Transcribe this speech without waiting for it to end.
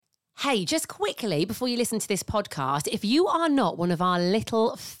Hey, just quickly before you listen to this podcast, if you are not one of our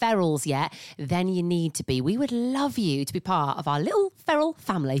little ferals yet, then you need to be. We would love you to be part of our little feral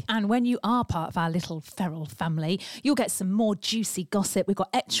family. And when you are part of our little feral family, you'll get some more juicy gossip. We've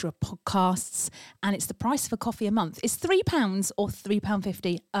got extra podcasts, and it's the price of a coffee a month. It's £3 or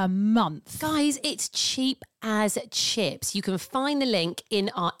 £3.50 a month. Guys, it's cheap as chips. You can find the link in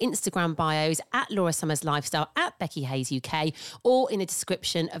our Instagram bios at Laura Summers Lifestyle, at Becky Hayes UK, or in the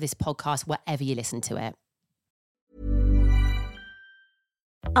description of this podcast, wherever you listen to it.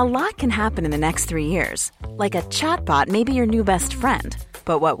 A lot can happen in the next 3 years. Like a chatbot may be your new best friend.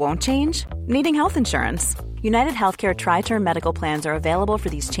 But what won't change? Needing health insurance. United Healthcare Tri-Term Medical Plans are available for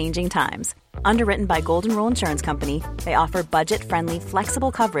these changing times. Underwritten by Golden Rule Insurance Company, they offer budget-friendly,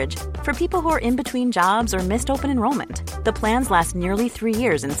 flexible coverage for people who are in between jobs or missed open enrollment. The plans last nearly 3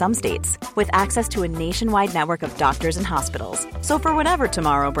 years in some states, with access to a nationwide network of doctors and hospitals. So for whatever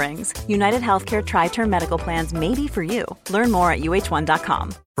tomorrow brings, United Healthcare Tri-Term Medical Plans may be for you. Learn more at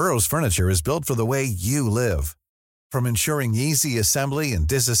uh1.com. Burrow's furniture is built for the way you live. From ensuring easy assembly and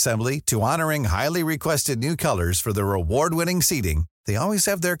disassembly to honoring highly requested new colors for their award-winning seating, they always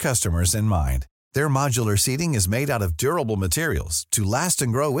have their customers in mind. Their modular seating is made out of durable materials to last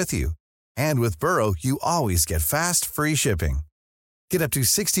and grow with you. And with Burrow, you always get fast, free shipping. Get up to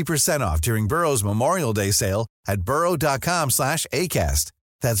 60% off during Burrow's Memorial Day sale at burrow.com/ACAST.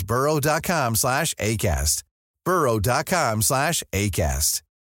 That's burrow.com/ACAST. burrow.com/ACAST.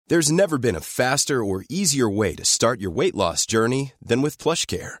 There's never been a faster or easier way to start your weight loss journey than with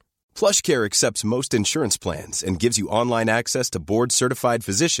PlushCare. PlushCare accepts most insurance plans and gives you online access to board-certified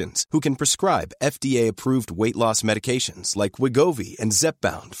physicians who can prescribe FDA-approved weight loss medications like Wegovy and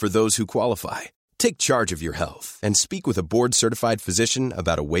Zepbound for those who qualify. Take charge of your health and speak with a board-certified physician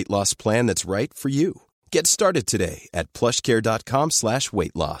about a weight loss plan that's right for you. Get started today at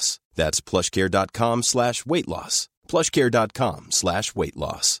plushcare.com/weight loss. That's plushcare.com/weight loss. plushcare.com/weight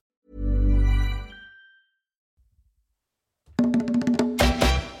loss.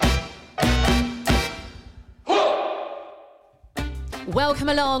 Welcome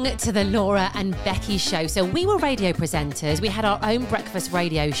along to the Laura and Becky show. So we were radio presenters. We had our own breakfast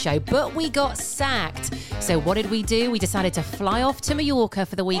radio show, but we got sacked. So what did we do? We decided to fly off to Mallorca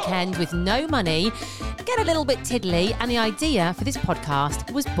for the weekend with no money, get a little bit tiddly, and the idea for this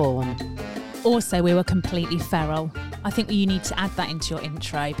podcast was born. Also, we were completely feral. I think you need to add that into your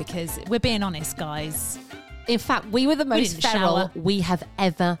intro because we're being honest, guys. In fact, we were the most didn't feral shower. we have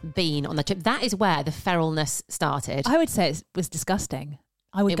ever been on the trip. That is where the feralness started. I would say it was disgusting.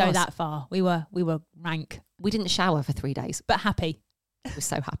 I would It go was. that far. We were rank, We didn't shower for 3 days. but happy. We were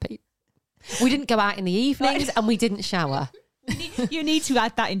so happy. We didn't go out in the evenings and we didn't shower. You need to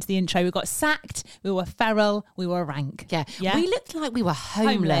add that into the intro. We got sacked, we were feral, we were rank. Yeah. Yeah? We looked like we were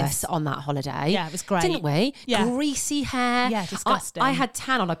homeless on that holiday. Yeah, it was great. Didn't we? Yeah. Greasy hair. Yeah, disgusting. I had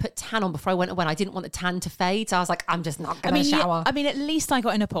tan on. I put tan on before I went away. I didn't want the tan to fade. So I was like, I'm just not going to shower. At least I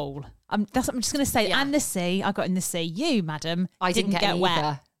got in a pool. That's what I'm just going to say. Yeah. And the sea. I got in the sea. You, madam, I didn't get wet.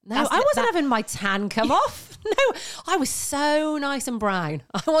 either. No, That's- I wasn't that- having my tan come off. No, I was so nice and brown.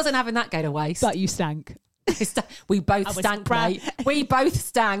 I wasn't having that go to waste. But you stank. We both I was stank, brown. mate. We both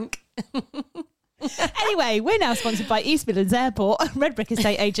stank. Anyway, we're now sponsored by East Midlands Airport, Red Brick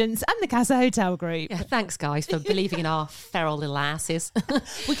Estate Agents and the Casa Hotel Group. Yeah, thanks, guys, for believing in our feral little asses.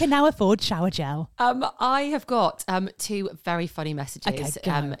 We can now afford shower gel. I have got two very funny messages Okay,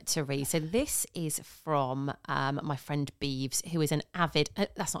 go. to read. So this is from my friend Beeves, who is an avid...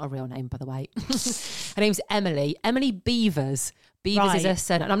 that's not a real name, by the way. Her name's Emily. Emily Beavers. Beavers is Right. her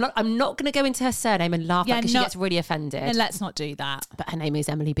surname. I'm not going to go into her surname and laugh because she gets really offended. And let's not do that. But her name is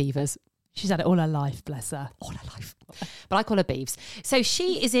Emily Beavers. She's had it all her life, bless her. All her life. But I call her Beeves. So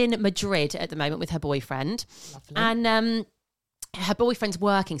she is in Madrid at the moment with her boyfriend. Lovely. And her boyfriend's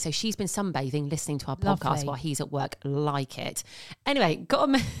working, so she's been sunbathing, listening to our podcast Lovely. while he's at work. Like it. Anyway, got a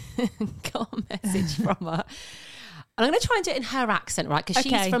message from her. And I'm going to try and do it in her accent, right? Because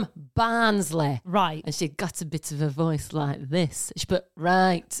she's Okay. from Barnsley. Right. And she got a bit of a voice like this. She put,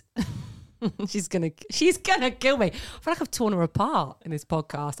 right. She's gonna kill me. I feel like I've torn her apart in this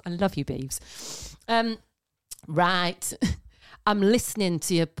podcast. I love you, Beeves. Right. I'm listening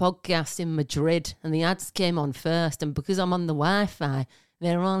to your podcast in Madrid and the ads came on first, and because I'm on the Wi-Fi,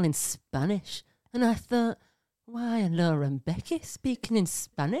 they're all in Spanish. And I thought, why are Laura and Becky speaking in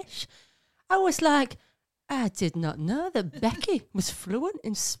Spanish? I was like, I did not know that Becky was fluent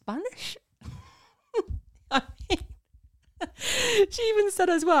in Spanish. I mean, she even said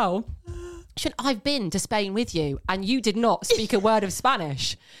as well, I've been to Spain with you and you did not speak a word of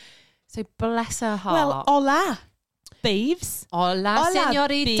Spanish. So bless her heart. Well, hola. Beeves. Hola,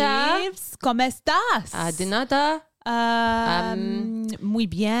 señorita. Beeves. ¿Cómo estás? De nada. Muy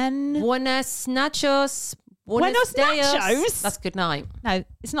bien. Buenos nachos. Buenos dias. nachos? That's good night. No,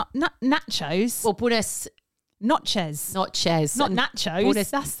 it's not nachos. Or buenos Noches. noches. Not And nachos.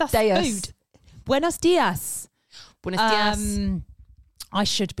 buenos That's dias. food. Buenos dias. Buenos dias. I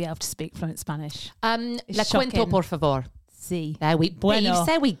should be able to speak fluent Spanish. Le shocking. cuento, por favor. See. There we Bueno.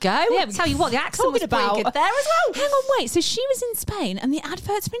 There we go. Yeah, Tell you what, the accent was talking pretty about- good there as well. Hang on, wait. So she was in Spain and the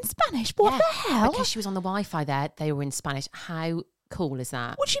adverts were in Spanish. What the hell? Because she was on the Wi-Fi there, they were in Spanish. How cool is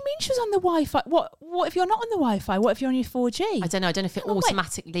that? What do you mean she was on the Wi-Fi? What if you're not on the Wi-Fi? What if you're on your 4G? I don't know. I don't know if it Hang on, wait.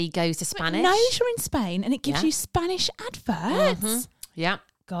 automatically goes to Spanish. It knows you're in Spain and it gives Yeah. you Spanish adverts. Yeah.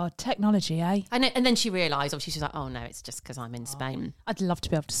 God, technology, eh? And then she realised, obviously, she was like, oh, no, it's just because I'm in Spain. I'd love to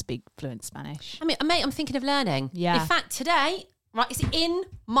be able to speak fluent Spanish. I mean, mate, I'm thinking of learning. Yeah. In fact, today, right, it's in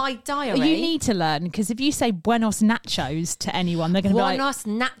my diary. Well, you need to learn because if you say buenos nachos to anyone, they're going to be like, Buenos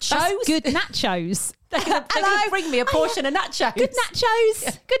nachos. "That's good nachos." They're going to bring me a portion of nachos. Good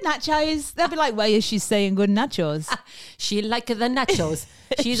nachos. Good nachos. They'll be like, well, is she saying good nachos? She like the nachos.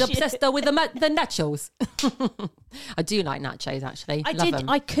 She's obsessed with the nachos. I do like nachos, actually. Love them.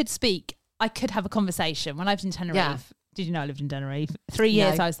 I could have a conversation when I lived in Tenerife. Yeah. Did you know I lived in Tenerife? 3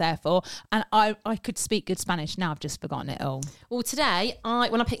 years No. I was there for. And I could speak good Spanish. Now I've just forgotten it all. Well, today,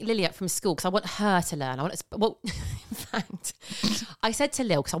 when I picked Lily up from school, because I want her to learn, in fact, I said to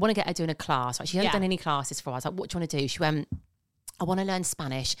Lil, because I want to get her doing a class, right? She hasn't Yeah. done any classes for us. Like, what do you want to do? She went, I want to learn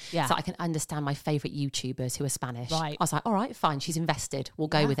Spanish Yeah. so I can understand my favourite YouTubers who are Spanish. Right. I was like, all right, fine. She's invested. We'll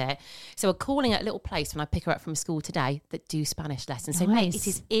go with it. So we're calling at a little place when I pick her up from school today that do Spanish lessons. So, mate, Nice. it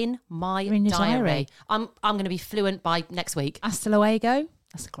is in my You're in your diary. I'm going to be fluent by next week. Hasta luego.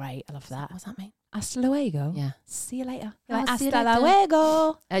 That's great. I love that. What's that mean? Hasta luego. Yeah. See you later. Oh, Like, see you hasta later.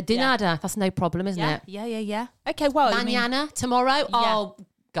 luego. De nada. That's no problem, isn't it? Yeah. Okay, well, I mean, Mañana, tomorrow. Oh,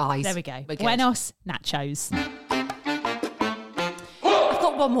 guys. there we go. We're good. Buenos nachos. I've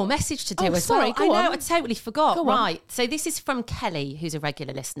got one more message to do Oh, as sorry, well. go I know, on. I totally forgot. Go on. Right. So this is from Kelly, who's a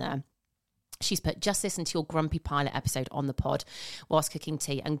regular listener. She's put, just listened to your Grumpy Pilot episode on the pod whilst cooking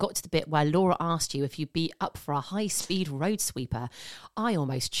tea and got to the bit where Laura asked you if you'd be up for a high-speed road sweeper. I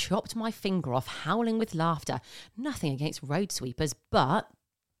almost chopped my finger off howling with laughter. Nothing against road sweepers, but...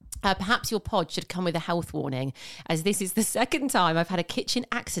 perhaps your pod should come with a health warning, as this is the second time I've had a kitchen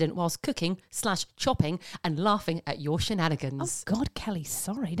accident whilst cooking/chopping and laughing at your Oh, shenanigans. God, Kelly,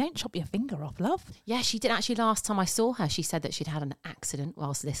 sorry. Don't chop your finger off, love. Yeah, she did actually. Last time I saw her, she said that she'd had an accident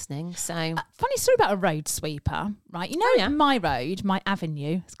whilst listening. So, Funny story about a road sweeper, right? You know, Oh, yeah. my road, my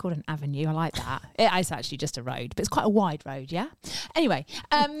avenue, it's called an avenue. I like that. It is actually just a road, but it's quite a wide road, yeah? Anyway,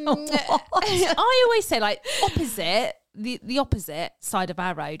 I always say, like, opposite, the opposite side of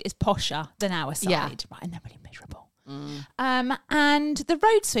our road is posher than our side, Yeah. right? And they're really miserable. And the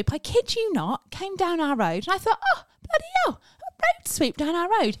road sweep, I kid you not, came down our road, and I thought, oh, bloody hell, a road sweep down our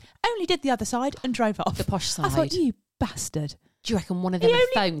road. Only did the other side and drove off. The posh I thought, side. you bastard. do you reckon one of them He had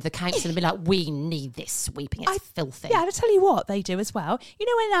only- phoned the council and be like, "We need this sweeping. It's filthy." Yeah, I'll tell you what they do as well. You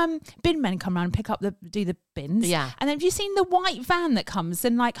know when bin men come around and pick up do the bins? Yeah. And then have you seen the white van that comes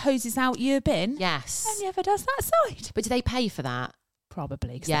and like hoses out your bin? Yes. Only ever does that side. But do they pay for that?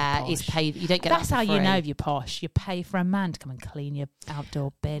 Probably. 'cause Yeah, they're it's posh. paid. You don't get That's that how for you know free. if you're posh. You pay for a man to come and clean your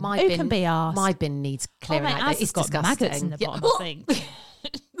outdoor bin. My Who bin can be asked? My bin needs clearing mate, out. ours has It's got disgusting. maggots in the Yeah. bottom, I think.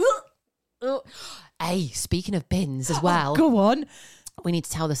 Hey, speaking of bins as well, Go on. we need to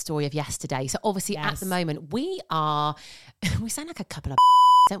tell the story of yesterday. So obviously at Yes. the moment we sound like a couple of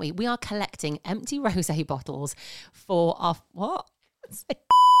don't we? We are collecting empty rosé bottles for our what?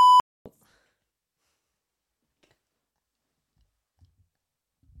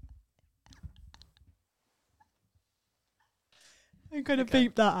 I'm going to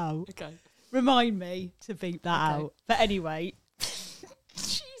beep that out. Okay. Remind me to beep that out. But anyway,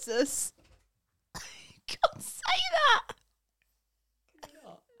 Jesus. You can't say that.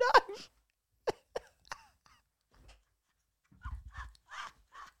 No.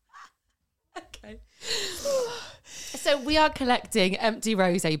 Okay. So we are collecting empty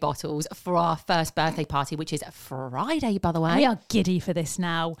rosé bottles for our first birthday party, which is Friday, by the way. We are giddy for this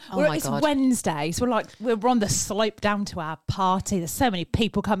now. Oh my It's God. Wednesday, so we're on the slope down to our party. There's so many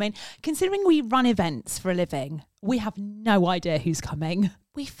people coming. Considering we run events for a living, we have no idea who's coming.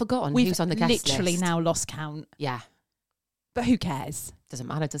 We've forgotten We've who's on the guest literally list. now lost count. Yeah. But who cares? Doesn't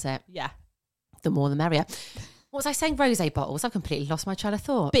matter, does it? Yeah. The more the merrier. What was I saying? Rosé bottles. I've completely lost my train of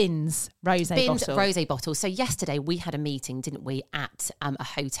thought. Bins, rosé Bins, bottle. rosé bottles. So yesterday we had a meeting, didn't we, at a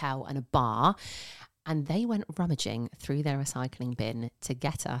hotel and a bar, and they went rummaging through their recycling bin to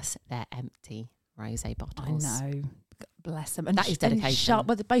get us their empty rosé I bottles. know. Bless them. And That is dedication.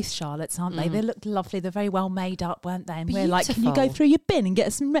 Well, they're both Charlottes, aren't they? They looked lovely. They're very well made up, weren't they? And we're like, can you go Beautiful. through your bin and get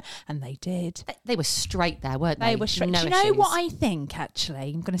us some... And they did. They were straight there, weren't they? They were straight. No Do you know issues. what I think,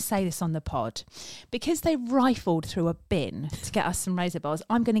 actually? I'm going to say this on the pod. Because they rifled through a bin to get us some rosé bowls,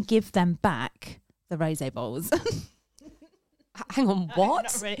 I'm going to give them back the rosé bowls. Hang on, what?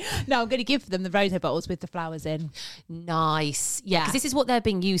 Not really. No, I'm going to give them the rosé bottles with the flowers in. Nice. Yeah, Yeah. because this is what they're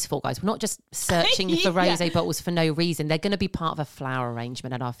being used for, guys. We're not just searching for Yeah. rosé bottles for no reason. They're going to be part of a flower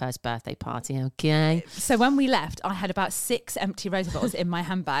arrangement at our first birthday party, okay? So when we left, I had about 6 empty rosé bottles in my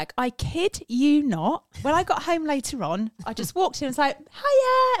handbag. I kid you not. When I got home later on, I just walked in and was like,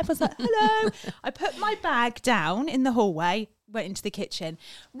 hiya. Everyone's like, hello. I put my bag down in the hallway, went into the kitchen.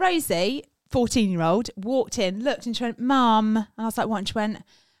 Rosie, 14-year-old, walked in, looked and she went, Mum. And I was like, what? And she went,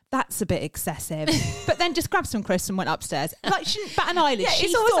 that's a bit excessive. But then just grabbed some crisps and went upstairs. Like, she didn't bat an eyelid. Yeah, She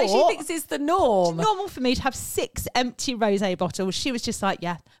it's almost like she thought thinks it's the norm. it's normal for me to have 6 empty rosé bottles. She was just like,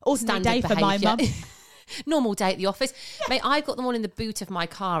 yeah, ordinary Standard day for my behaviour. mum. Normal day at the office. Mate, I've got them all in the boot of my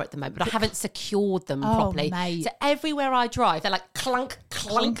car at the moment, but I haven't secured them Oh, properly. mate. So everywhere I drive, they're like clunk,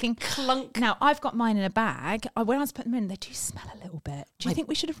 clunk, Clunking. clunk. Now, I've got mine in a bag. When I was putting them in, they do smell a little bit. Do you think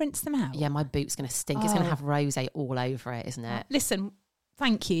we should have rinsed them out? Yeah, my boot's going to stink. It's going to Oh. have rosé all over it, isn't it? Listen,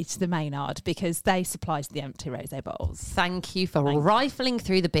 thank you to the Maynard because they supplied the empty rosé bottles. Thank you for rifling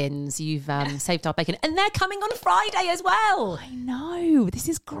through the bins. You've saved our bacon. And they're coming on Friday as well. I know. This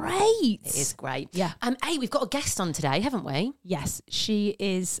is great. It is great. Yeah. Hey, we've got a guest on today, haven't we? Yes, she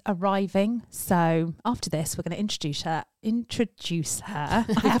is arriving. So after this, we're going to introduce her.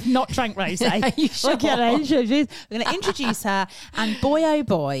 I have not drank rosé. Are you sure? We're going to introduce her. And boy, oh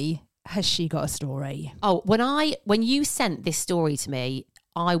boy, has she got a story. Oh, when you sent this story to me,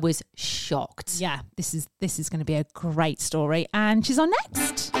 I was shocked. Yeah, this is going to be a great story. And she's on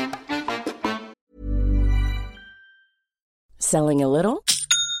next. Selling a little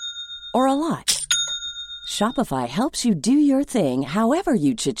or a lot? Shopify helps you do your thing however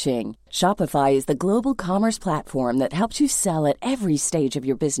you cha-ching. Shopify is the global commerce platform that helps you sell at every stage of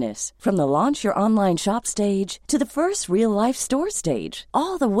your business. From the launch your online shop stage to the first real-life store stage,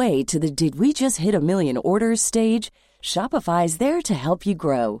 all the way to the did we just hit a million orders stage. Shopify is there to help you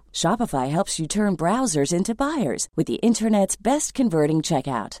grow. Shopify helps you turn browsers into buyers with the internet's best converting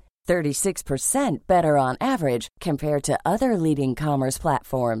checkout. 36% better on average compared to other leading commerce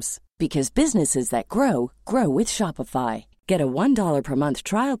platforms. Because businesses that grow, grow with Shopify. Get a $1 per month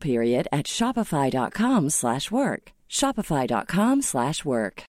trial period at shopify.com/work.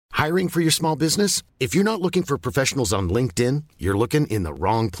 Shopify.com/work. Hiring for your small business? If you're not looking for professionals on LinkedIn, you're looking in the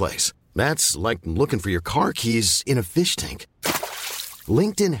wrong place. That's like looking for your car keys in a fish tank.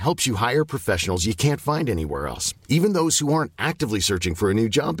 LinkedIn helps you hire professionals you can't find anywhere else, even those who aren't actively searching for a new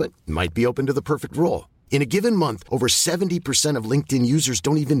job but might be open to the perfect role. In a given month, over 70% of LinkedIn users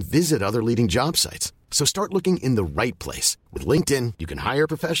don't even visit other leading job sites. So start looking in the right place. With LinkedIn, you can hire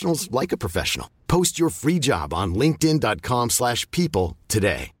professionals like a professional. Post your free job on linkedin.com/people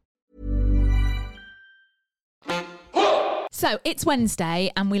today. So it's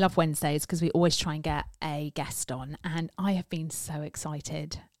Wednesday and we love Wednesdays because we always try and get a guest on. And I have been so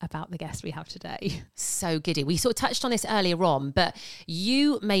excited about the guest we have today. So giddy. We sort of touched on this earlier on, but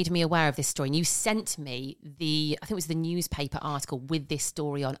you made me aware of this story and you sent me I think it was the newspaper article with this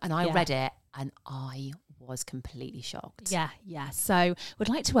story on, and I read it and I was completely shocked. Yeah. So we'd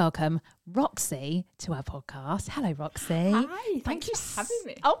like to welcome Roxy to our podcast. Hello, Roxy. Hi, thanks for having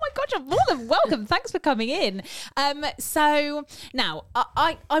me. Oh my God, you're more than welcome. Thanks for coming in. So now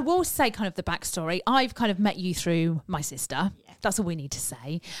I will say kind of the backstory. I've kind of met you through my sister. Yeah. That's all we need to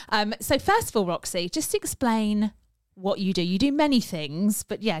say. So first of all, Roxy, just explain what you do. You do many things,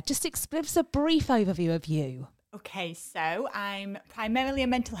 but yeah, just give us a brief overview of you. Okay, so I'm primarily a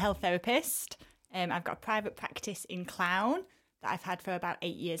mental health therapist. I've got a private practice in Clown that I've had for about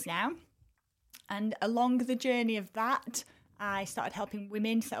 8 years now. And along the journey of that, I started helping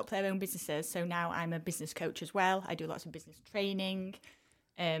women set up their own businesses. So now I'm a business coach as well. I do lots of business training.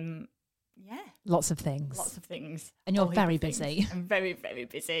 Lots of things. Lots of things. And you're All very things. busy. I'm very, very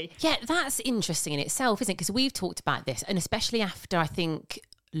busy. Yeah, that's interesting in itself, isn't it? Because we've talked about this, and especially after, I think,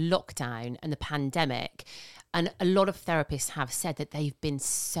 lockdown and the pandemic, and a lot of therapists have said that they've been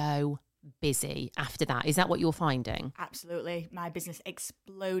so busy after that. Is that what you're finding? Absolutely. My business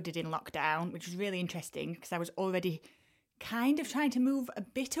exploded in lockdown, which was really interesting because I was already kind of trying to move a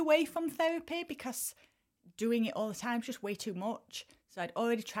bit away from therapy because doing it all the time is just way too much. So I'd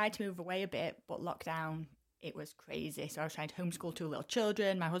already tried to move away a bit, but lockdown, it was crazy. So I was trying to homeschool 2 little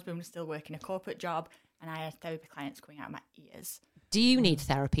children. My husband was still working a corporate job and I had therapy clients coming out of my ears. Do you need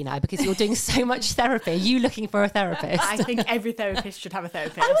therapy now? Because you're doing so much therapy. Are you looking for a therapist? I think every therapist should have a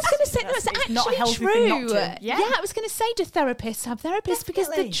therapist. I was going to say, no, it's actually not a healthy true. thing not to. Yeah, I was going to say, do therapists have therapists? Because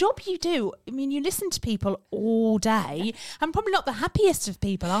the Definitely. job you do, I mean, you listen to people all day and probably not the happiest of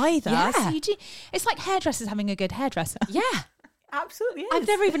people either. Yeah. So you do, it's like hairdressers having a good hairdresser. Yeah. Absolutely is. I've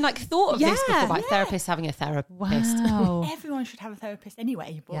never even thought of this Yeah, before, about therapists having a therapist. Wow. Everyone should have a therapist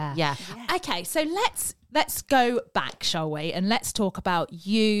anyway. But Yeah. Okay, so let's go back, shall we? And let's talk about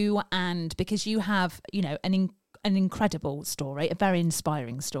you, and because you have, an incredible story, a very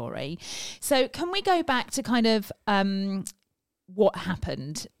inspiring story. So can we go back to kind of what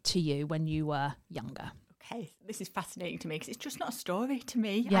happened to you when you were younger? Okay, this is fascinating to me because it's just not a story to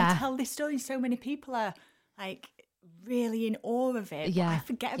me. Yeah. I tell this story and so many people are like really in awe of it. Yeah. But I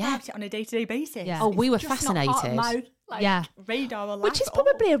forget about it on a day-to-day basis. Yeah. Oh, we were It's just not part of fascinated. my radar or life Which is at all.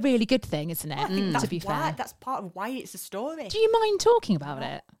 probably a really good thing, isn't it? I think that's to be why, fair. that's part of why it's a story. Do you mind talking about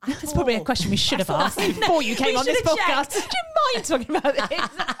it? at That's probably a all. question we should have asked before you came We on this should have podcast. checked. Do you mind talking about this?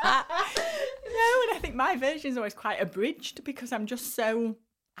 No, and I think my version is always quite abridged because I'm just so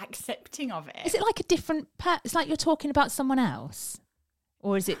accepting of it. Is it like a different it's like you're talking about someone else?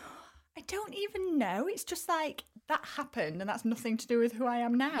 Or is it... I don't even know. It's just like that happened and that's nothing to do with who I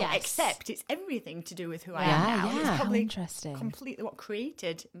am now. Yes. Except it's everything to do with who I Yeah, am now. yeah. It's How probably interesting. completely what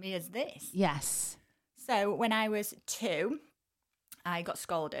created me as this. Yes. So when I was 2, I got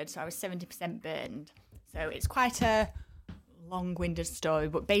scalded. So I was 70% burned. So it's quite a long-winded story.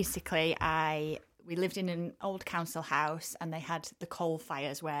 But basically, we lived in an old council house and they had the coal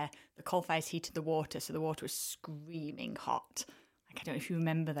fires where the coal fires heated the water. So the water was screaming hot. Like, I don't know if you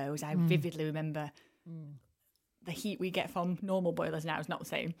remember those. I vividly remember the heat we get from normal boilers now is not the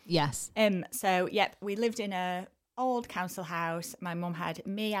same. Yes. So, we lived in a old council house. My mum had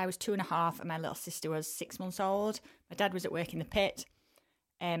me, I was 2.5, and my little sister was 6 months old. My dad was at work in the pit.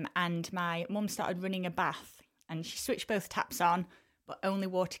 And my mum started running a bath and she switched both taps on, but only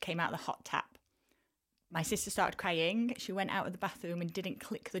water came out of the hot tap. My sister started crying. She went out of the bathroom and didn't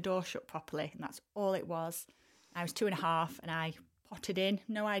click the door shut properly. And that's all it was. I was 2.5 and I potted in,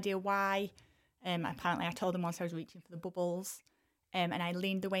 no idea why. Apparently, I told them once I was reaching for the bubbles. And I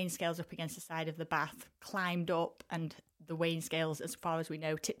leaned the weighing scales up against the side of the bath, climbed up, and the weighing scales, as far as we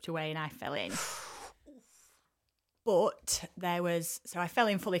know, tipped away and I fell in. But so I fell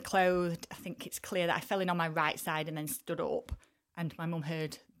in fully clothed. I think it's clear that I fell in on my right side and then stood up. And my mum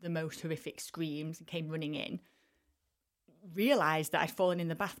heard the most horrific screams and came running in. Realised that I'd fallen in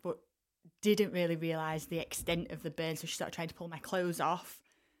the bath, but didn't really realise the extent of the burn. So she started trying to pull my clothes off.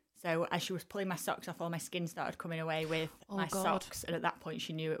 So as she was pulling my socks off, all my skin started coming away with my socks. And at that point,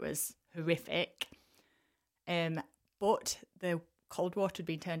 she knew it was horrific. But the cold water had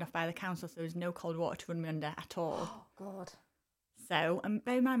been turned off by the council, so there was no cold water to run me under at all. Oh, God. So, and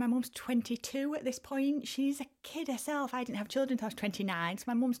bear in mind, my mum's 22 at this point. She's a kid herself. I didn't have children until I was 29. So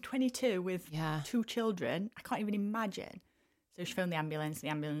my mum's 22 with 2 children. I can't even imagine. So she phoned the ambulance. The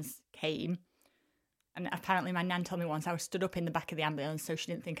ambulance came. And apparently my nan told me once I was stood up in the back of the ambulance, so she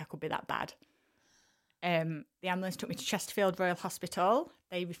didn't think I could be that bad. The ambulance took me to Chesterfield Royal Hospital.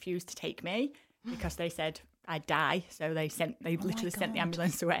 They refused to take me because they said I'd die. So they literally sent the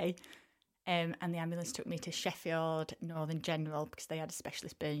ambulance away. And the ambulance took me to Sheffield Northern General because they had a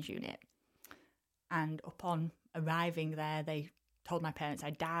specialist burns unit. And upon arriving there, they told my parents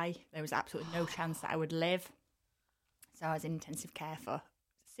I'd die. There was absolutely no chance that I would live. So I was in intensive care for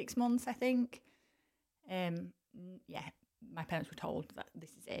 6 months, I think. My parents were told that this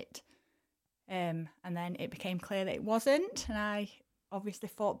is it. And then it became clear that it wasn't. And I obviously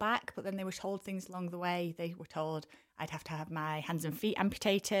fought back, but then they were told things along the way. They were told I'd have to have my hands and feet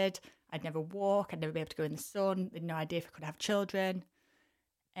amputated. I'd never walk. I'd never be able to go in the sun. They had no idea if I could have children.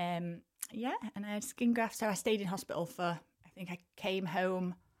 And I had skin grafts. So I stayed in hospital I think I came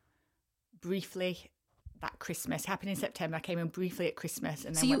home briefly that Christmas. It happened in September. I came in briefly at Christmas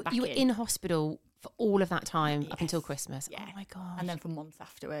and then went back you were in hospital for all of that time up until Christmas? Yeah. Oh, my God. And then for months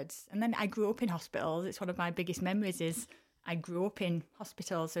afterwards. And then I grew up in hospitals. It's one of my biggest memories is I grew up in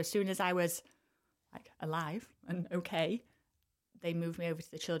hospitals. So as soon as I was alive and okay, they moved me over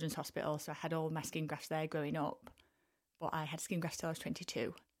to the Children's Hospital. So I had all my skin grafts there growing up. But I had skin grafts till I was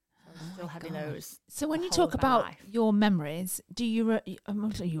 22. So I was still having those. So when you the whole talk of my about life. your memories, do you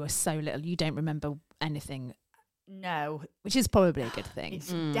you were so little, you don't remember anything, No. which is probably a good thing.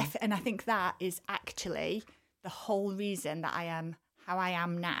 It's and I think that is actually the whole reason that I am how I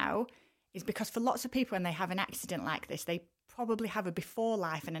am now is because for lots of people when they have an accident like this, they probably have a before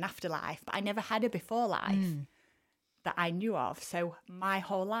life and an afterlife, but I never had a before life that I knew of. So my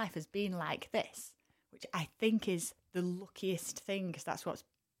whole life has been like this, which I think is the luckiest thing, because that's what's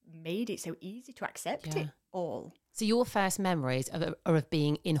made it so easy to accept it all. So your first memories are of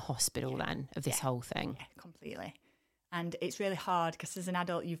being in hospital then, of this whole thing? Yeah, completely. And it's really hard because as an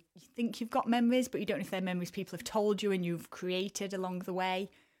adult, you think you've got memories, but you don't know if they're memories people have told you and you've created along the way.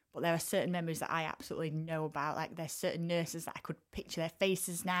 But there are certain memories that I absolutely know about. Like there's certain nurses that I could picture their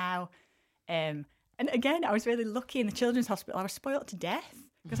faces now. And again, I was really lucky in the children's hospital. I was spoilt to death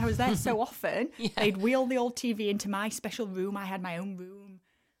because I was there so often. They'd wheel the old TV into my special room. I had my own room.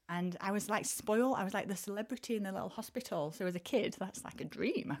 And I was like spoiled. I was like the celebrity in the little hospital. So as a kid, that's like a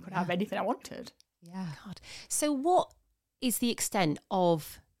dream. I could have anything I wanted. Yeah. God. So what is the extent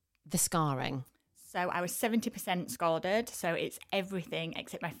of the scarring? So I was 70% scalded. So it's everything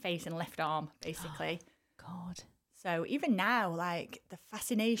except my face and left arm, basically. God. So even now, like the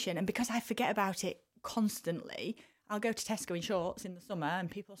fascination, and because I forget about it constantly, I'll go to Tesco in shorts in the summer and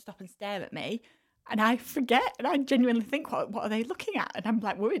people stop and stare at me and I forget and I genuinely think, what are they looking at? And I'm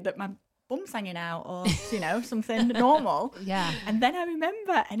like worried that my bum's hanging out or, something normal. Yeah. And then I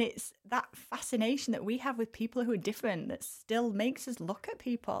remember, and it's that fascination that we have with people who are different that still makes us look at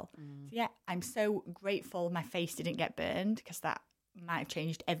people. So yeah, I'm so grateful my face didn't get burned because that might have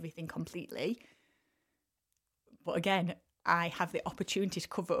changed everything completely. But again, I have the opportunity to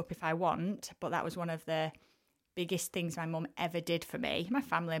cover up if I want, but that was one of the biggest things my mum ever did for me. My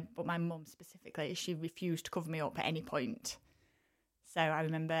family, but my mum specifically, she refused to cover me up at any point. So I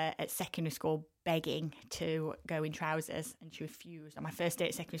remember at secondary school begging to go in trousers and she refused. On my first day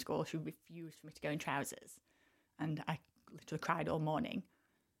at secondary school, she refused for me to go in trousers. And I literally cried all morning.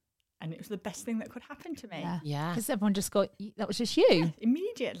 And it was the best thing that could happen to me. Yeah. Because everyone just got, that was just you. Yeah,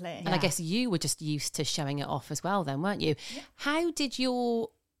 immediately. And I guess you were just used to showing it off as well then, weren't you? Yeah. How did your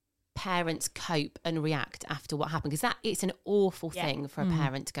parents cope and react after what happened? Because it's an awful thing for a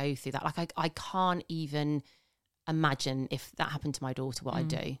parent to go through that. Like I can't even imagine if that happened to my daughter, what I'd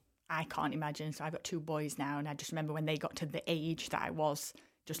do. I can't imagine. So I've got 2 boys now, and I just remember when they got to the age that I was,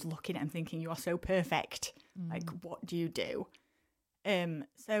 just looking at them thinking, you are so perfect. Like, what do you do?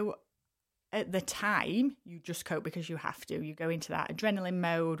 So at the time, you just cope because you have to. You go into that adrenaline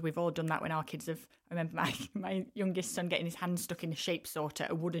mode. We've all done that when our kids have. I remember my youngest son getting his hand stuck in a shape sorter,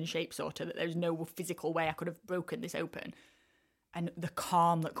 a wooden shape sorter, that there's no physical way I could have broken this open. And the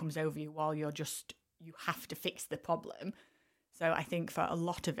calm that comes over you while you have to fix the problem. So I think for a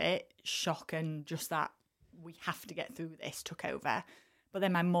lot of it, shock and just that we have to get through this took over. But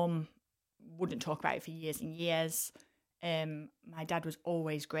then my mum wouldn't talk about it for years and years. My dad was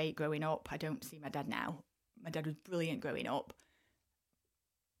always great growing up. I don't see my dad now. My dad was brilliant growing up.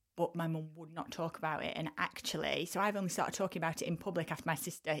 But my mum would not talk about it. And actually, so I've only started talking about it in public after my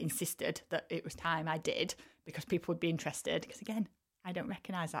sister insisted that it was time I did, because people would be interested. Because again, I don't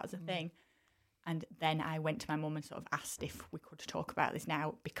recognise that as a thing. And then I went to my mum and sort of asked if we could talk about this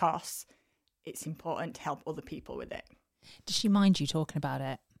now, because it's important to help other people with it. Does she mind you talking about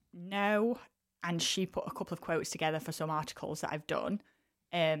it? No. And she put a couple of quotes together for some articles that I've done.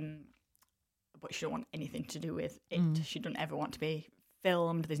 But she don't want anything to do with it. She doesn't ever want to be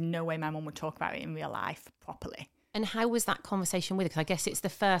filmed. There's no way my mum would talk about it in real life properly. And how was that conversation with her? Because I guess it's the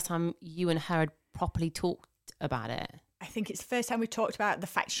first time you and her had properly talked about it. I think it's the first time we talked about the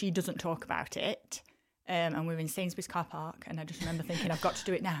fact she doesn't talk about it. And we were in Sainsbury's car park, and I just remember thinking, I've got to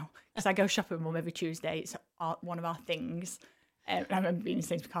do it now. Because I go shopping with Mum every Tuesday. It's one of our things. And I remember being in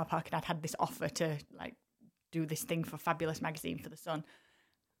Sainsbury's car park, and I'd had this offer to do this thing for Fabulous magazine for the Sun.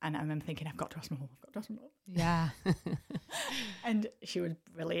 And I remember thinking, I've got to ask Mum. Yeah. And she was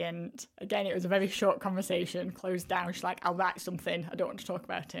brilliant. Again, it was a very short conversation, closed down. She's like, I'll write something. I don't want to talk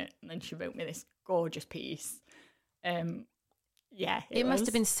about it. And then she wrote me this gorgeous piece. It must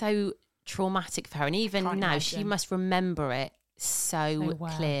have been so traumatic for her. And even now, imagine. she must remember it so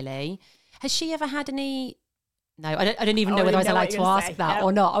well. clearly. Has she ever had any... No, I don't even know whether I was know allowed what to you're gonna ask say. that No.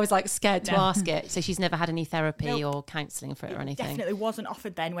 or not. I was scared to No. ask it. So she's never had any therapy Nope. or counselling for it or anything. Definitely wasn't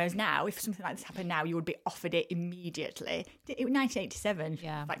offered then, whereas now, if something like this happened now, you would be offered it immediately. It was 1987.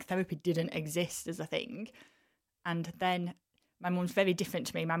 Yeah. Therapy didn't exist as a thing. And then my mum's very different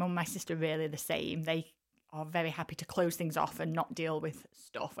to me. My mum and my sister are really the same. They are very happy to close things off and not deal with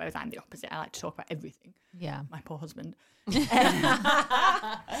stuff, whereas I'm the opposite. I like to talk about everything. Yeah. My poor husband.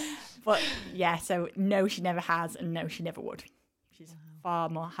 But yeah, so no, she never has, and no, she never would. She's far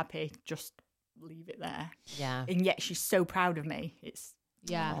more happy just leave it there. Yeah. And yet she's so proud of me. It's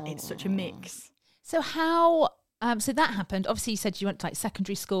Yeah. it's such a mix. So how... so that happened. Obviously, you said you went to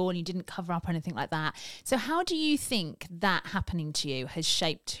secondary school and you didn't cover up or anything like that. So how do you think that happening to you has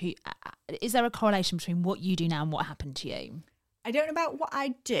shaped who... is there a correlation between what you do now and what happened to you? I don't know about what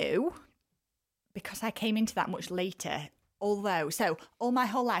I do, because I came into that much later, so all my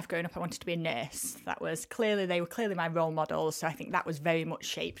whole life growing up, I wanted to be a nurse. They were clearly my role models. So I think that was very much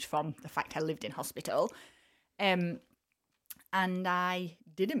shaped from the fact I lived in hospital. And I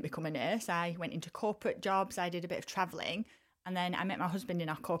didn't become a nurse. I went into corporate jobs. I did a bit of traveling. And then I met my husband in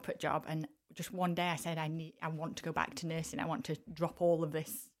our corporate job. And just one day I said, I want to go back to nursing. I want to drop all of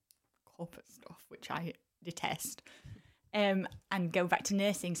this corporate stuff, which I detest, and go back to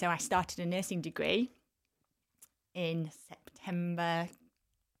nursing. So I started a nursing degree in September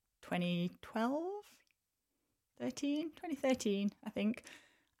 2013, I think.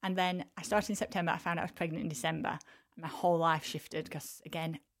 And then I started in September. I found out I was pregnant in December. And my whole life shifted because,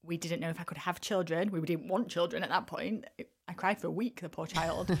 again, we didn't know if I could have children. We didn't want children at that point. I cried for a week, the poor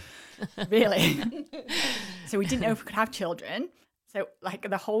child. Really. So we didn't know if we could have children. So, like,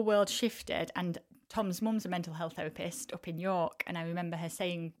 the whole world shifted. And Tom's mum's a mental health therapist up in York. And I remember her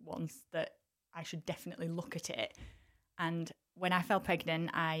saying once that I should definitely look at it. And when I fell pregnant,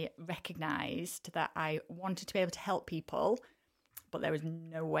 I recognised that I wanted to be able to help people, but there was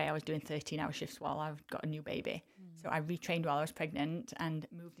no way I was doing 13-hour shifts while I've got a new baby. So I retrained while I was pregnant and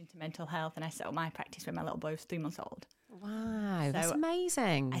moved into mental health, and I set up my practice when my little boy was 3 months old. Wow, that's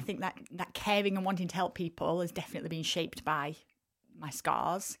amazing. I think that caring and wanting to help people has definitely been shaped by my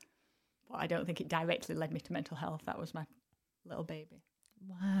scars, but I don't think it directly led me to mental health. That was my little baby.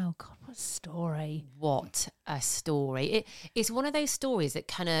 Wow, God, what a story. What a story. It's one of those stories that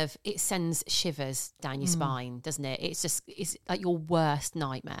kind of, it sends shivers down your spine, doesn't it? It's like your worst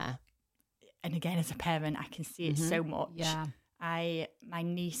nightmare. And again, as a parent, I can see it so much. Yeah. My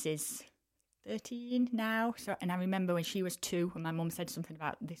niece is 13 now. And I remember when she was 2, when my mum said something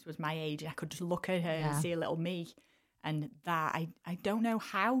about this was my age, and I could just look at her and see a little me. And that, I don't know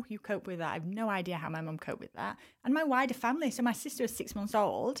how you cope with that. I have no idea how my mum coped with that. And my wider family. So my sister was 6 months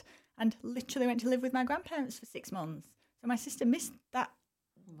old and literally went to live with my grandparents for 6 months. So my sister missed that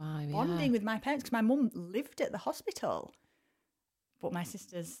bonding with my parents because my mum lived at the hospital. But my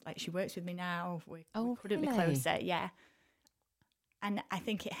sister's, like, she works with me now. We couldn't be closer, yeah. And I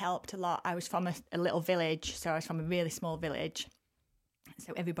think it helped a lot. I was from a little village, so I was from a really small village.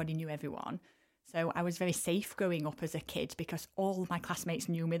 So everybody knew everyone. So I was very safe growing up as a kid because all my classmates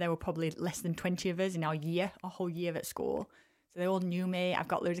knew me. There were probably less than 20 of us in our whole year at school. So they all knew me. I've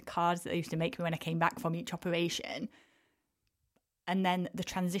got loads of cards that they used to make me when I came back from each operation. And then the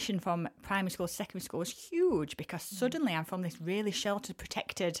transition from primary school to secondary school was huge because suddenly I'm from this really sheltered,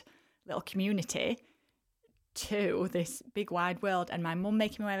 protected little community to this big wide world. And my mum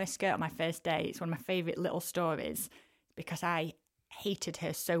making me wear a skirt on my first day, it's one of my favourite little stories because I hated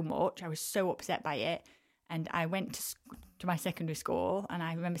her so much. I was so upset by it. And I went to my secondary school, and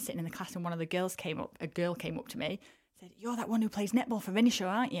I remember sitting in the class and one of the girls a girl came up to me, said, "You're that one who plays netball for Venisher,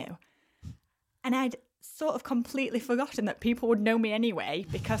 aren't you?" And I'd sort of completely forgotten that people would know me anyway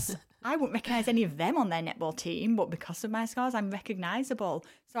because I wouldn't recognise any of them on their netball team, but because of my scars, I'm recognisable.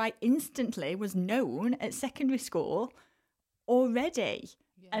 So I instantly was known at secondary school already.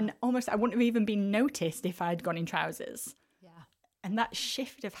 Yeah. And almost I wouldn't have even been noticed if I'd gone in trousers. And that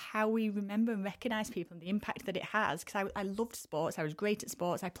shift of how we remember and recognise people and the impact that it has, because I loved sports, I was great at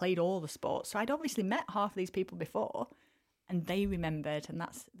sports, I played all the sports. So I'd obviously met half of these people before and they remembered, and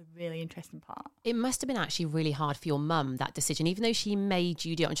that's the really interesting part. It must have been actually really hard for your mum, that decision, even though she made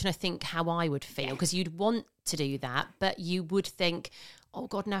you do it. I'm trying to think how I would feel, because you'd want to do that, but you would think, oh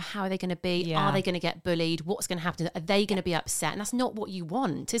God, no, how are they going to be? Yeah. Are they going to get bullied? What's going to happen? Are they going to be upset? And that's not what you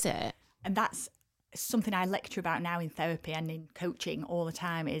want, is it? And that's something I lecture about now in therapy and in coaching all the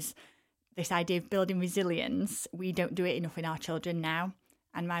time, is this idea of building resilience. We don't do it enough in our children now.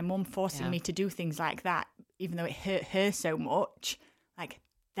 And my mum forcing me to do things like that, even though it hurt her so much, like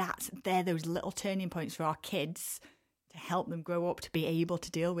they're those little turning points for our kids to help them grow up to be able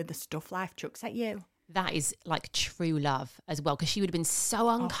to deal with the stuff life chucks at you. That is like true love as well, because she would have been so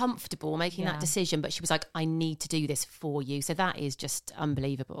uncomfortable making that decision, but she was like, I need to do this for you. So that is just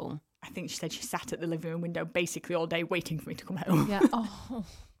unbelievable. I think she said she sat at the living room window basically all day waiting for me to come home. Yeah. Oh,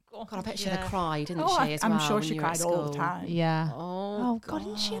 God, I bet she had cried, didn't she, as well? I'm sure she cried all the time. Yeah. Oh God,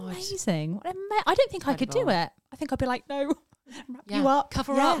 isn't she amazing? I don't think I could do it. I think I'd be like, no, wrap you up.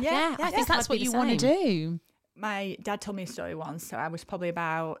 Cover up. Yeah. I think that's what you want to do. My dad told me a story once. So I was probably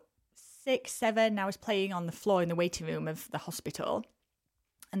about 6, 7. I was playing on the floor in the waiting room of the hospital.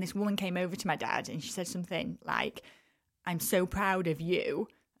 And this woman came over to my dad and she said something like, "I'm so proud of you."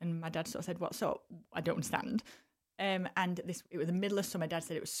 And my dad sort of said, "What's up? I don't understand." And it was the middle of summer. Dad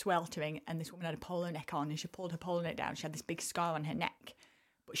said it was sweltering, and this woman had a polo neck on, and she pulled her polo neck down. She had this big scar on her neck,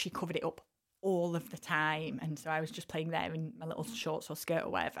 but she covered it up all of the time. And so I was just playing there in my little shorts or skirt or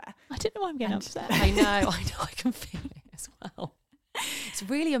whatever. I don't know why I'm getting upset. I know, I can feel it as well. It's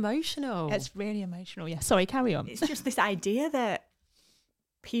really emotional. It's really emotional. Yeah. Sorry, carry on. It's just this idea that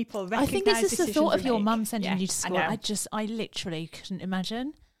people recognise I think this is the decisions thought we of your make. mum sending Yeah, you to school. I know. I literally couldn't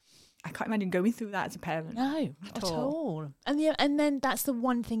imagine. I can't imagine going through that as a parent. No, At at all. all. And then that's the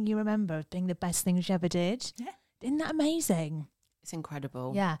one thing you remember of being the best things you ever did. Yeah. Isn't that amazing? It's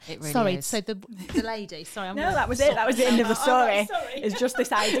incredible. Yeah. It really sorry, is. so the lady, sorry. I'm No, gonna that was it. sort That was the this end out. of the Oh, story. right, sorry. It's just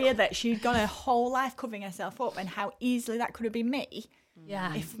this idea that she'd gone her whole life covering herself up, and how easily that could have been me.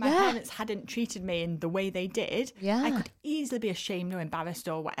 Yeah. If my parents hadn't treated me in the way they did, Yeah. I could easily be ashamed or embarrassed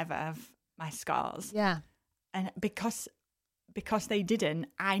or whatever of my scars. Yeah. And because they didn't,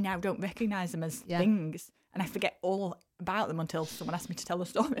 I now don't recognise them as Yeah. things, and I forget all about them until someone asks me to tell the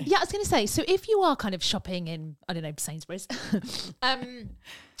story. Yeah, I was going to say, so if you are kind of shopping in, I don't know, Sainsbury's, and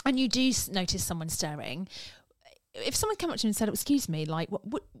you do notice someone staring, if someone came up to you and said, excuse me, like,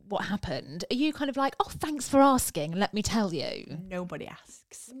 what happened? Are you kind of like, oh, thanks for asking, let me tell you? Nobody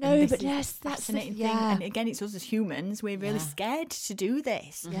asks. And No, this but is yes, the that's the- fascinating thing. yeah. And again, it's us as humans. We're really Yeah. scared to do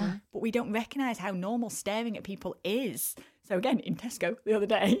this. Yeah. But we don't recognise how normal staring at people is. So again, in Tesco the other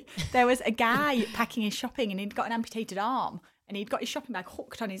day, there was a guy packing his shopping, and he'd got an amputated arm, and he'd got his shopping bag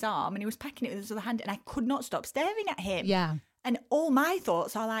hooked on his arm, and he was packing it with his other hand, and I could not stop staring at him. Yeah. And all my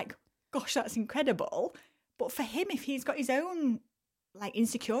thoughts are like, gosh, that's incredible. But for him, if he's got his own like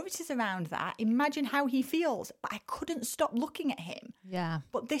insecurities around that, imagine how he feels. But I couldn't stop looking at him. Yeah.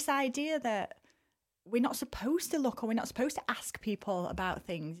 But this idea that we're not supposed to look, or we're not supposed to ask people about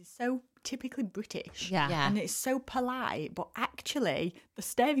things, is so typically British. Yeah. Yeah. And it's so polite, but actually the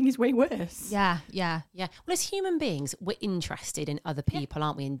staring is way worse. Yeah. Yeah. Yeah. Well, as human beings, we're interested in other people,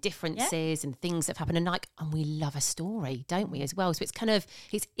 aren't we? In differences and things that have happened. And we love a story, don't we, as well? So it's kind of,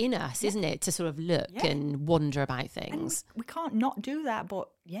 it's in us, isn't it, to sort of look and wonder about And things. we can't not do that, but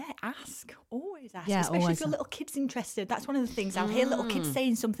ask. Always ask. Yeah, Especially always if your ask. little kid's interested. That's one of the things. I'll hear little kids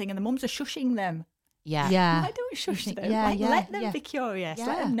saying something and the mums are shushing them. Yeah. Yeah. I don't shush them. Yeah, yeah, let them yeah. be curious. Yeah.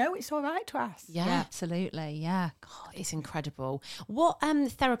 Let them know it's all right to ask. Yeah. Yeah, absolutely. Yeah. God, it's incredible. What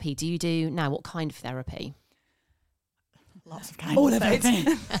therapy do you do now? What kind of therapy? Lots of kinds of therapy.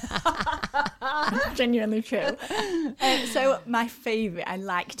 Genuinely true. So my favourite, I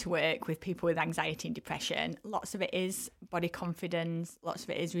like to work with people with anxiety and depression. Lots of it is body confidence. Lots of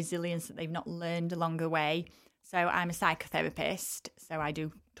it is resilience that they've not learned along the way. So I'm a psychotherapist. So I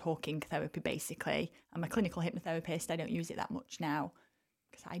do talking therapy, basically. I'm a clinical hypnotherapist. I don't use it that much now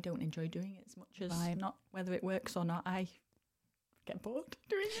because I don't enjoy doing it as much as not whether it works or not. I get bored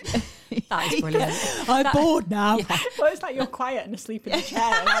doing it. That is brilliant. I'm bored now. Well, it's like you're quiet and asleep in the chair,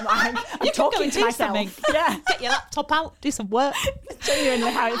 and I'm like, I'm You can go talking and to do myself. something. Yeah, Get your laptop out, do some work.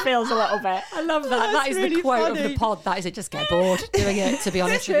 genuinely how it feels a little bit. I love that. That is really the quote of funny. the pod. That is it. Just get bored doing it, to be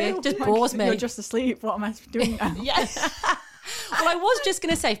honest with you. Just bores me. You're just asleep. What am I doing now? Yes. Well, I was just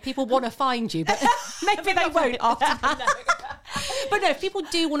going to say, if people want to find you, but maybe they won't after that. But no, if people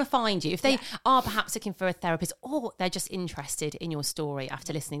do want to find you, if they are perhaps looking for a therapist, or they're just interested in your story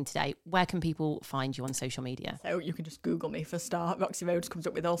after listening today, where can people find you on social media? So you can just Google me for a start. Roxy Rhodes comes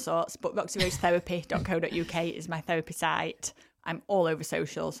up with all sorts, but roxyroadstherapy.co.uk is my therapy site. I'm all over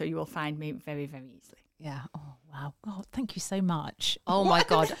social, so you will find me very, very easily. Yeah. Oh wow. Oh, thank you so much. Oh my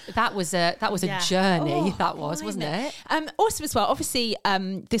God, that was a journey. That was, wasn't it? Also, as well, obviously,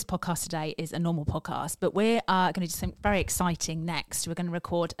 this podcast today is a normal podcast, but we're going to do something very exciting next. We're going to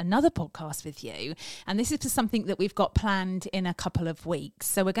record another podcast with you, and this is for something that we've got planned in a couple of weeks.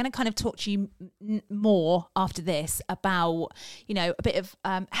 So we're going to kind of talk to you more after this about, you know, a bit of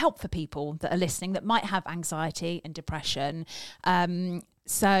help for people that are listening that might have anxiety and depression.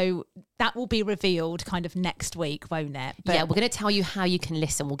 So that will be revealed kind of next week, won't it? But Yeah, we're going to tell you how you can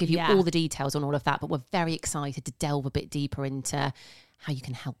listen. We'll give you Yeah. all the details on all of that, but we're very excited to delve a bit deeper into how you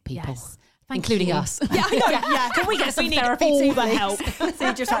can help people, Yes. Thank including you. us. Yeah, I know. Yeah. Can we get some need therapy all too, the please? help. So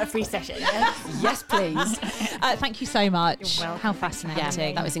you just had a free session, yeah? Yes, please. Thank you so much. You're welcome. How fascinating.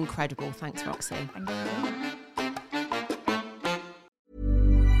 Yeah, that was incredible. Thanks, Roxy.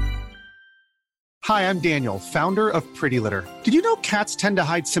 Hi, I'm Daniel, founder of Pretty Litter. Did you know cats tend to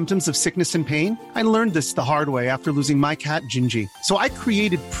hide symptoms of sickness and pain? I learned this the hard way after losing my cat, Gingy. So I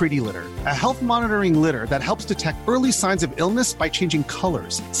created Pretty Litter, a health monitoring litter that helps detect early signs of illness by changing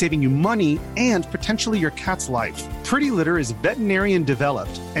colors, saving you money and potentially your cat's life. Pretty Litter is veterinarian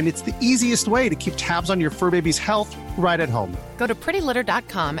developed, and it's the easiest way to keep tabs on your fur baby's health right at home. Go to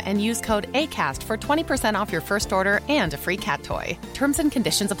prettylitter.com and use code ACAST for 20% off your first order and a free cat toy. Terms and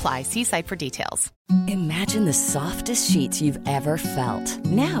conditions apply. See site for details. Imagine the softest sheets you've ever felt.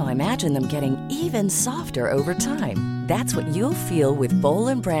 Now imagine them getting even softer over time. That's what you'll feel with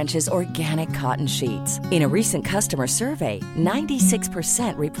Boll & Branch's organic cotton sheets. In a recent customer survey,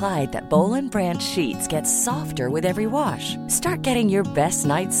 96% replied that Boll & Branch sheets get softer with every wash. Start getting your best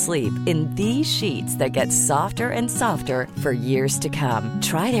night's sleep in these sheets that get softer and softer for years to come.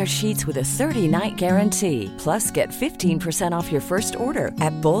 Try their sheets with a 30-night guarantee. Plus, get 15% off your first order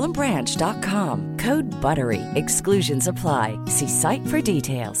at bollandbranch.com. Code BUTTERY. Exclusions apply. See site for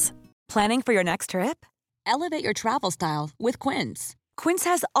details. Planning for your next trip? Elevate your travel style with Quince. Quince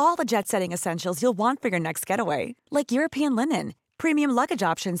has all the jet-setting essentials you'll want for your next getaway, like European linen, premium luggage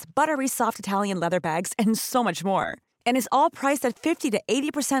options, buttery soft Italian leather bags, and so much more. And is all priced at 50 to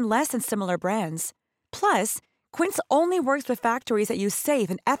 80% less than similar brands. Plus, Quince only works with factories that use safe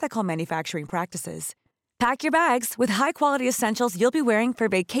and ethical manufacturing practices. Pack your bags with high-quality essentials you'll be wearing for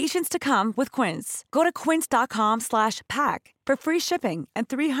vacations to come with Quince. Go to quince.com/pack for free shipping and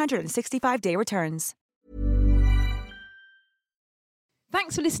 365-day returns.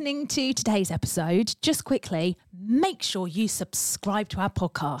 Thanks for listening to today's episode. Just quickly, make sure you subscribe to our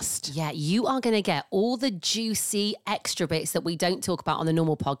podcast. Yeah, you are going to get all the juicy extra bits that we don't talk about on the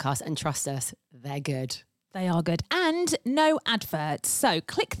normal podcast. And trust us, they're good. They are good. And no adverts. So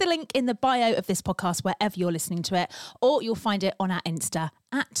click the link in the bio of this podcast wherever you're listening to it, or you'll find it on our Insta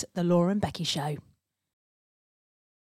at The Laura and Becky Show.